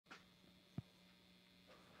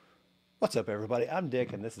What's up, everybody? I'm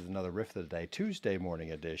Dick, and this is another Riff of the Day, Tuesday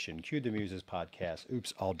morning edition. Cue the Muses podcast.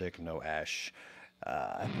 Oops, all Dick, no Ash.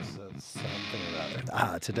 Episode something or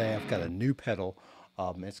other. Today I've got a new pedal.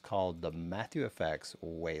 It's called the Matthew Effects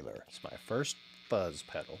Whaler. It's my first fuzz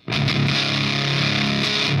pedal. And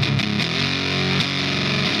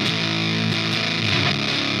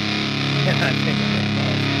I think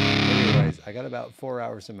anyways, I got about 4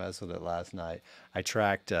 hours to mess with it last night. I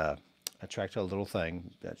tracked a little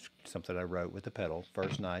thing. That's something I wrote with the pedal.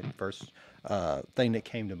 First thing that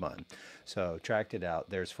came to mind. So tracked it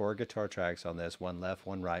out. There's 4 guitar tracks on this. One left,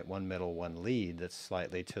 one right, one middle, one lead that's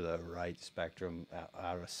slightly to the right spectrum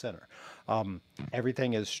out of center.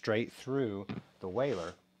 Everything is straight through the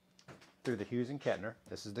Whaler, through the Hughes and Kettner.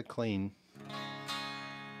 This is the clean.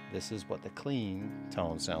 This is what the clean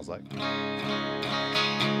tone sounds like. This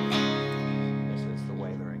is the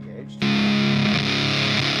Whaler engaged.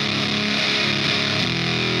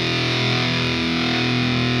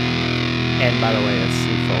 And by the way, it's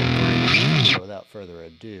Seafoam Green. So without further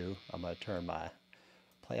ado, I'm going to turn my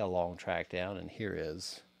play along track down, and here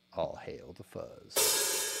is All Hail the Fuzz.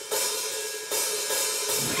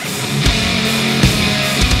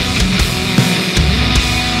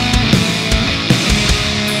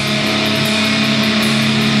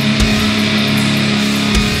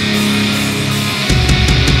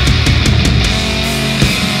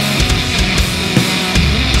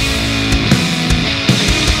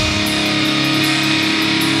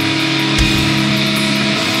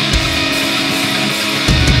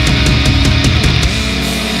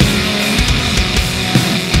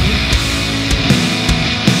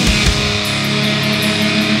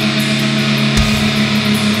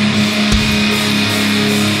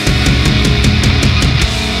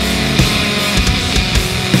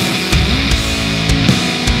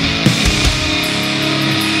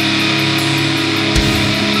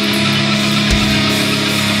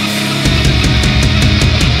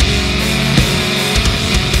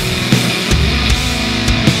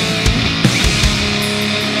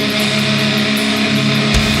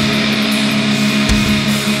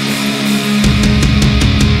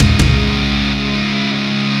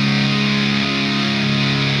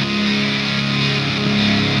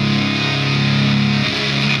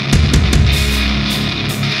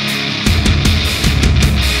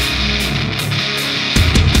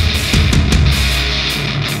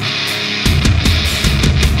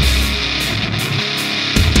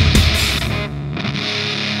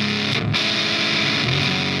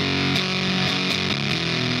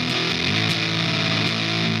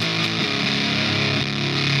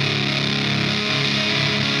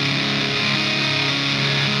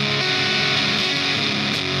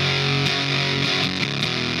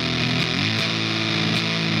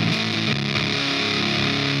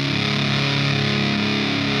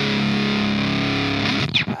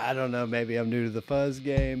 I don't know, maybe I'm new to the fuzz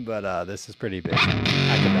game, but this is pretty big. I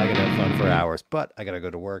could have fun for hours, but I gotta go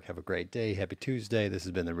to work. Have a great day. Happy Tuesday. This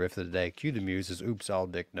has been the Riff of the Day. Cue the Muses. Oops, all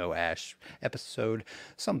Dick, no Ash. Episode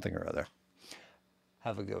something or other.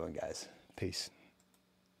 Have a good one, guys. Peace.